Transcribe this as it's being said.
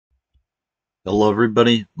Hello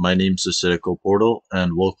everybody, my name's the Portal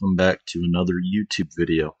and welcome back to another YouTube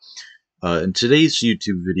video. In today's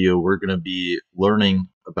YouTube video we're going to be learning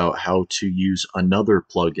about how to use another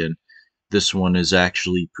plugin. This one is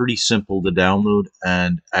actually pretty simple to download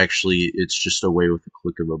and actually it's just away with a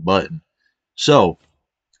click of a button. So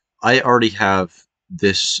I already have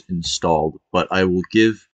this installed, but I will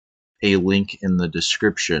give a link in the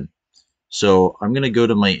description. So I'm going to go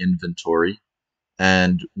to my inventory.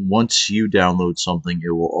 And once you download something,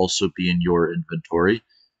 it will also be in your inventory.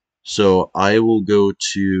 So I will go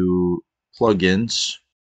to plugins,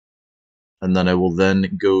 and then I will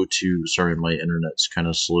then go to, sorry, my internet's kind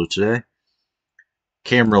of slow today,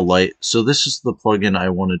 camera light. So this is the plugin I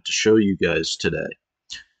wanted to show you guys today.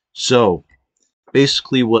 So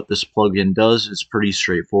basically what this plugin does is pretty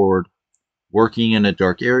straightforward. Working in a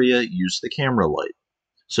dark area, use the camera light.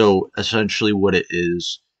 So essentially what it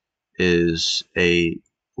is a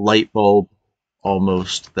light bulb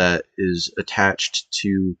almost that is attached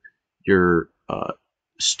to your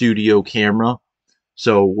studio camera.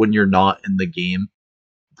 So when you're not in the game,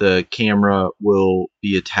 the camera will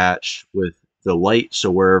be attached with the light. So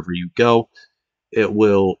wherever you go, it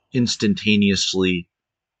will instantaneously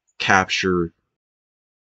capture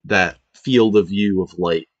that field of view of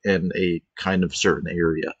light in a kind of certain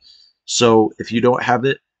area. So if you don't have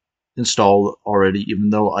it installed already, even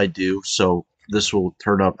though I do, so this will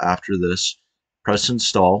turn up after this, press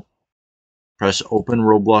install, press open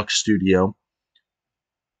ROBLOX Studio,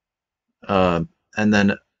 and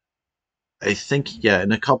then I think, yeah,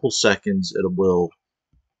 in a couple seconds it will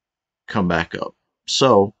come back up.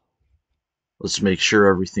 So let's make sure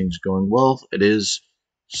everything's going well. It is.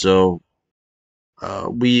 So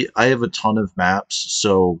I have a ton of maps,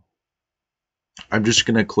 so I'm just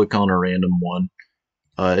gonna click on a random one.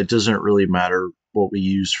 It doesn't really matter what we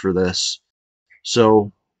use for this.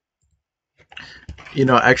 So,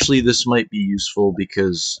 actually this might be useful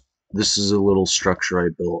because this is a little structure I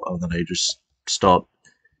built and then I just stopped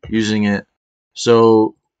using it.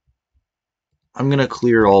 So I'm going to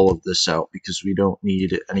clear all of this out because we don't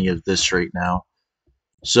need any of this right now.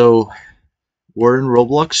 So we're in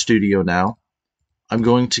ROBLOX Studio now. I'm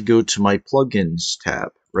going to go to my plugins tab,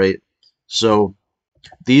 right? So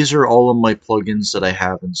these are all of my plugins that I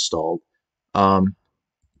have installed.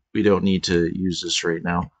 We don't need to use this right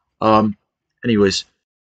now. Anyways,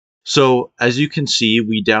 so as you can see,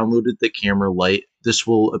 we downloaded the camera light. This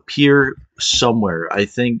will appear somewhere. I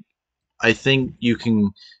think you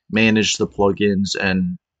can manage the plugins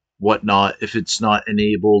and whatnot. If it's not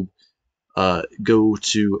enabled, go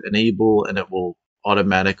to enable and it will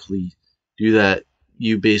automatically do that.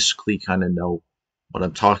 You basically kind of know what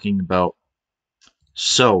I'm talking about.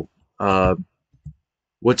 So,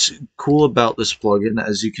 what's cool about this plugin,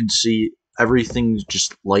 as you can see, everything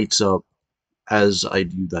just lights up as I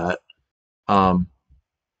do that. Um,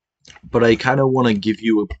 but I kind of want to give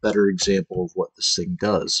you a better example of what this thing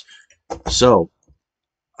does. So,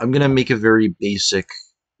 I'm going to make a very basic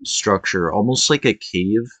structure, almost like a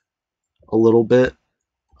cave, a little bit.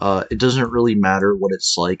 It doesn't really matter what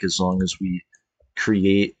it's like as long as we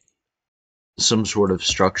create some sort of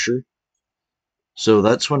structure. So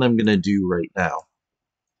that's what I'm going to do right now.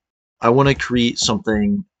 I want to create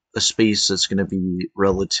something, a space that's going to be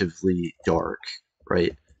relatively dark,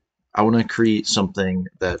 right? I want to create something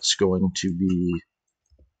that's going to be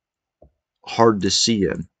hard to see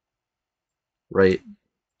in, right?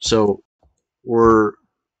 So we're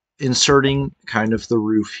inserting kind of the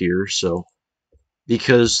roof here. So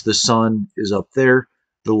because the sun is up there,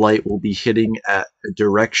 the light will be hitting at a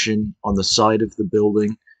direction on the side of the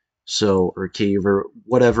building, so, or cave or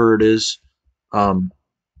whatever it is.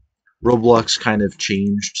 Roblox kind of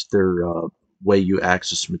changed their way you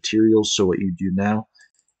access materials. So what you do now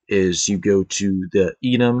is you go to the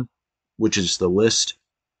enum, which is the list.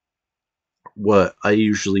 What I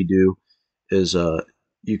usually do is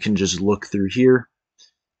you can just look through here.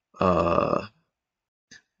 Uh,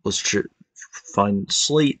 let's find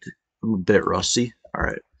slate. I'm a bit rusty. All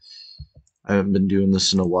right. I haven't been doing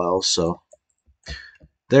this in a while, so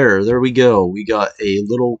there we go. We got a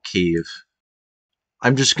little cave.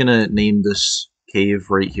 I'm just gonna name this cave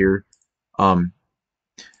right here. Um,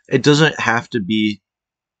 it doesn't have to be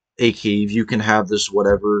a cave. You can have this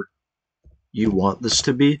whatever you want this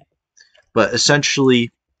to be, but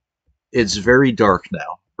essentially, it's very dark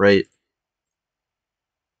now, right?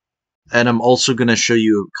 And I'm also gonna show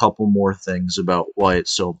you a couple more things about why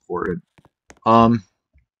it's so important. Um,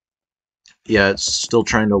 yeah, it's still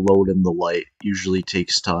trying to load in the light. Usually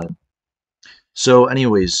takes time. So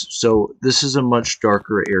anyways, so this is a much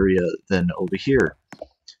darker area than over here.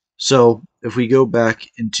 So if we go back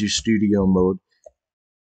into studio mode,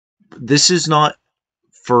 this is not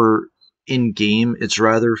for in-game, it's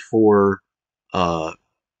rather for uh,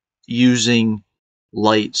 using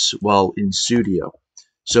lights while in studio.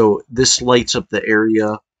 So this lights up the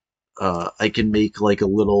area. I can make like a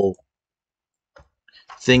little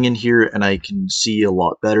thing in here and I can see a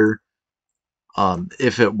lot better.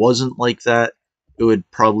 If it wasn't like that, it would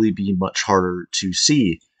probably be much harder to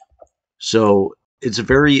see. So it's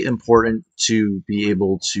very important to be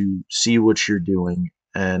able to see what you're doing,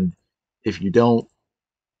 and if you don't,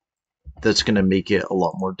 that's going to make it a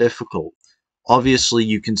lot more difficult. Obviously,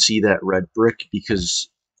 you can see that red brick because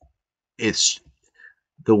it's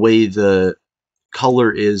the way the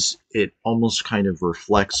color is, it almost kind of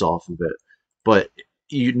reflects off of it. But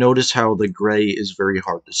you notice how the gray is very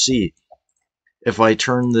hard to see. If I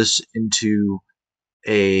turn this into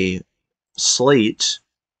a slate,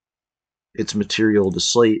 its material to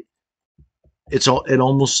slate, it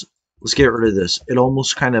almost, let's get rid of this. It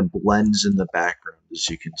almost kind of blends in the background, as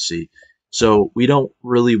you can see. So we don't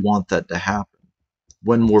really want that to happen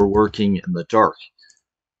when we're working in the dark.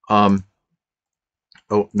 Oh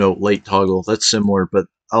no, light toggle, that's similar, but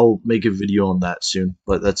I'll make a video on that soon,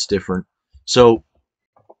 but that's different. So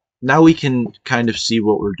now we can kind of see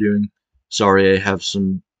what we're doing. Sorry, I have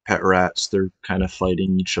some pet rats. They're kind of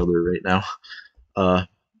fighting each other right now.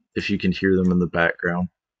 If you can hear them in the background.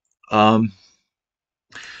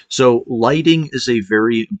 So lighting is a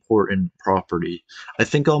very important property. I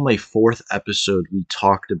think on my 4th episode we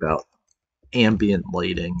talked about ambient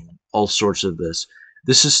lighting, all sorts of this.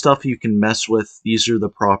 This is stuff you can mess with. These are the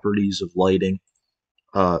properties of lighting.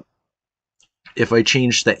 If I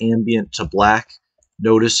change the ambient to black,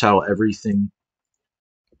 notice how everything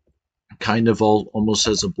kind of almost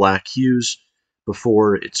has a black hues.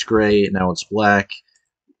 Before it's gray, now it's black.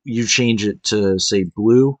 You change it to, say,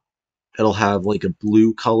 blue, it'll have like a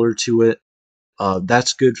blue color to it.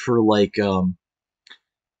 That's good for like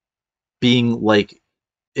being like,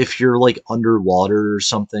 if you're like underwater or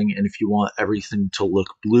something and if you want everything to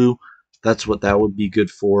look blue, that's what that would be good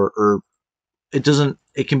for. Or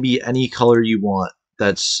it can be any color you want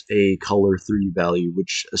that's a color 3 value,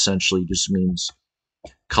 which essentially just means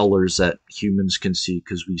colors that humans can see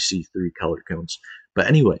because we see 3 color codes. But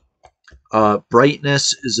anyway,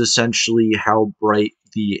 brightness is essentially how bright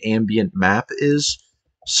the ambient map is.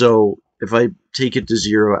 So if I take it to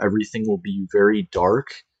 0, everything will be very dark.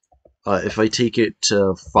 If I take it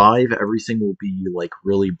to 5, everything will be like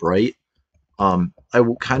really bright. I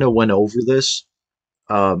kind of went over this.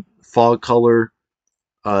 Fog color.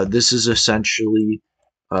 This is essentially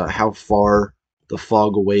how far the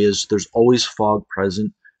fog away is. There's always fog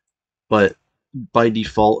present, but by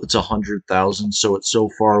default it's 100,000, so it's so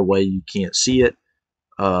far away you can't see it.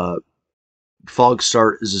 Fog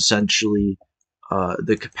start is essentially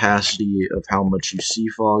the capacity of how much you see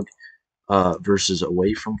fog versus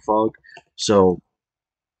away from fog. So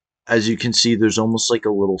as you can see, there's almost like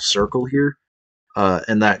a little circle here,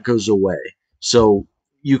 and that goes away. So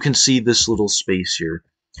you can see this little space here,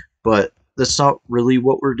 but that's not really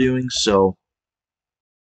what we're doing. So,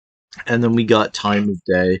 and then we got time of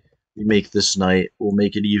day. We make this night. We'll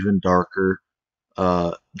make it even darker.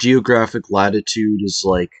 Geographic latitude is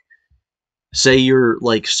like, say you're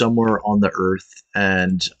like somewhere on the Earth,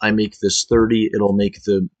 and I make this 30. It'll make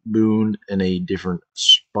the moon in a different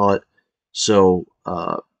spot. So,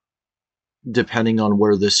 depending on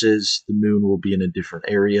where this is, the moon will be in a different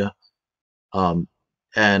area.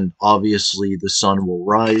 And obviously the sun will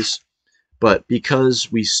rise, but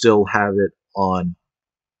because we still have it on,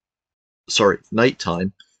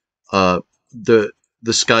 nighttime, the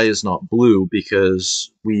sky is not blue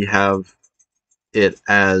because we have it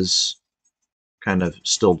as kind of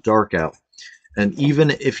still dark out. And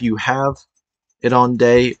even if you have it on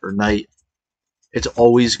day or night, it's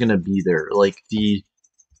always going to be there. Like the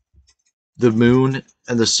moon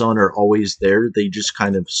and the sun are always there. They just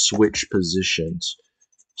kind of switch positions.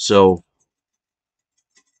 So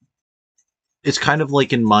it's kind of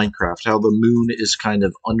like in Minecraft, how the moon is kind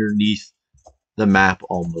of underneath the map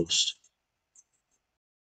almost.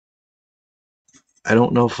 I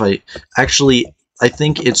don't know if I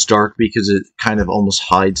think it's dark because it kind of almost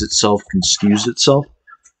hides itself, can skews itself.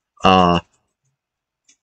 But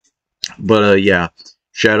yeah,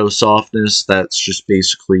 shadow softness, that's just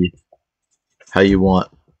basically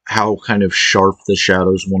how kind of sharp the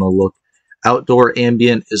shadows want to look. Outdoor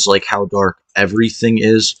ambient is like how dark everything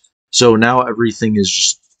is. So now everything is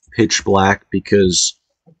just pitch black because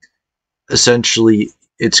essentially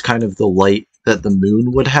it's kind of the light that the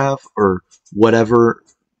moon would have, or whatever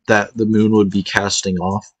that the moon would be casting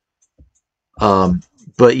off.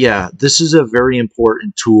 But yeah, this is a very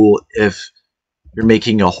important tool if you're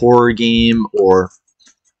making a horror game or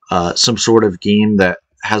some sort of game that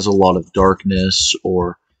has a lot of darkness,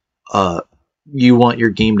 or uh, you want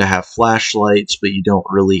your game to have flashlights, but you don't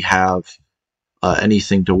really have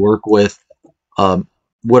anything to work with. Um,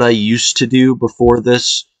 what I used to do before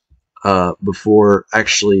this, before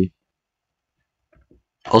actually,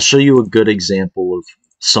 I'll show you a good example of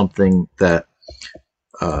something that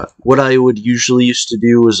what I would usually used to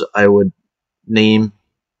do is I would name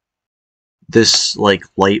this like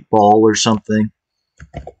light ball or something,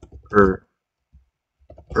 or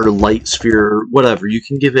light sphere, or whatever. You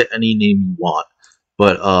can give it any name you want,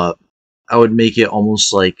 but I would make it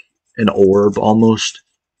almost like an orb almost.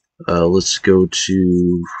 Let's go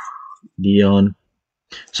to neon.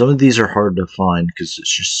 Some of these are hard to find because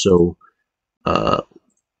it's just so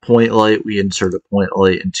point light. We insert a point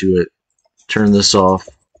light into it. Turn this off.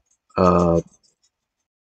 Uh,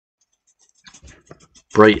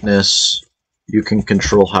 brightness. You can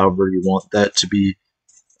control however you want that to be.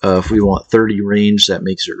 If we want 30 range, that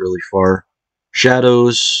makes it really far.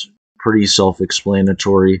 Shadows, pretty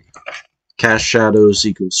self-explanatory. Cast shadows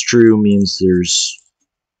equals true means there's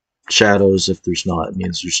shadows. If there's not, it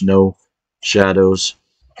means there's no shadows.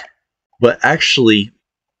 But actually,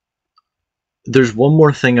 there's one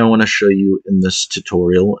more thing I want to show you in this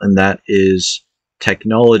tutorial, and that is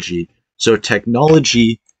technology. So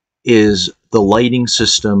technology is the lighting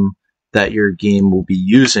system that your game will be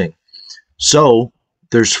using. So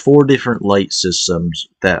there's 4 different light systems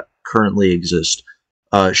that currently exist.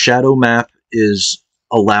 Shadow map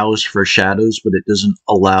allows for shadows, but it doesn't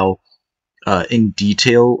allow in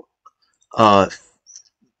detail.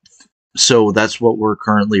 So that's what we're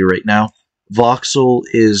currently right now. Voxel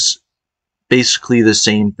is basically the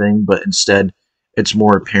same thing, but instead it's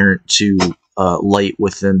more apparent to light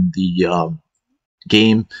within the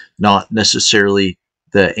game, not necessarily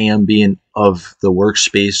the ambient of the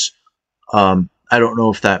workspace. I don't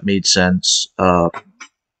know if that made sense,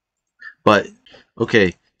 but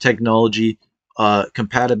okay. Technology.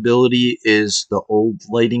 Compatibility is the old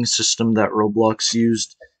lighting system that Roblox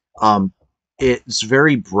used. It's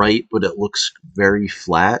very bright, but it looks very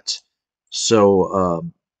flat.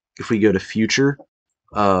 So if we go to future,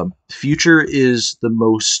 future is the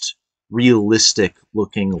most realistic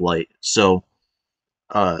looking light. So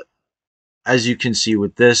uh, as you can see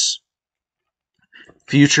with this,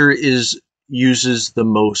 future uses the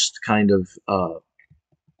most kind of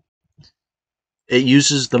it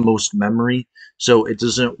uses the most memory, so it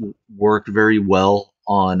doesn't work very well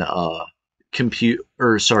on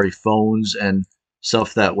phones and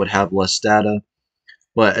stuff that would have less data.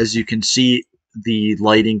 But as you can see, the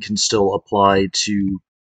lighting can still apply to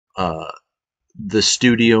uh, the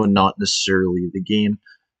studio and not necessarily the game.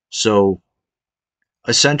 So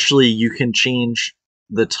essentially, you can change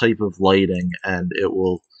the type of lighting and it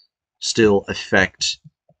will still affect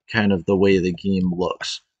kind of the way the game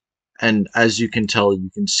looks. And as you can tell, you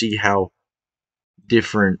can see how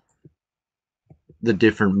different the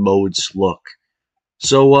different modes look.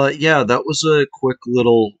 So yeah, that was a quick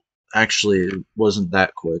little. Actually, it wasn't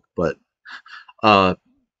that quick, uh,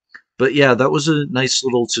 but yeah, that was a nice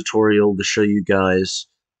little tutorial to show you guys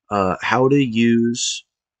how to use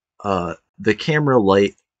the camera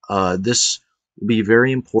light. This will be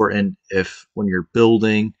very important if when you're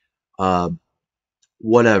building, uh,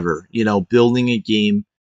 whatever, building a game,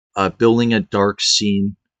 building a dark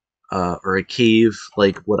scene, or a cave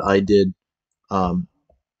like what I did. Um,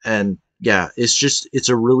 and yeah, it's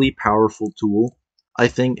a really powerful tool. I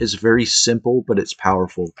think it's very simple, but it's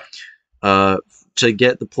powerful. Uh, to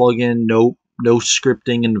get the plugin, no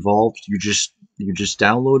scripting involved. You just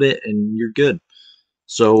download it and you're good.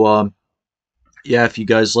 So yeah, if you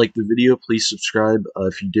guys liked the video, please subscribe.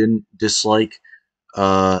 If you didn't, dislike.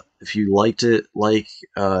 If you liked it, like.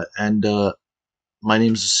 And my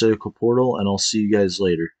name's Acidical Portal, and I'll see you guys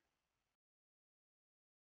later.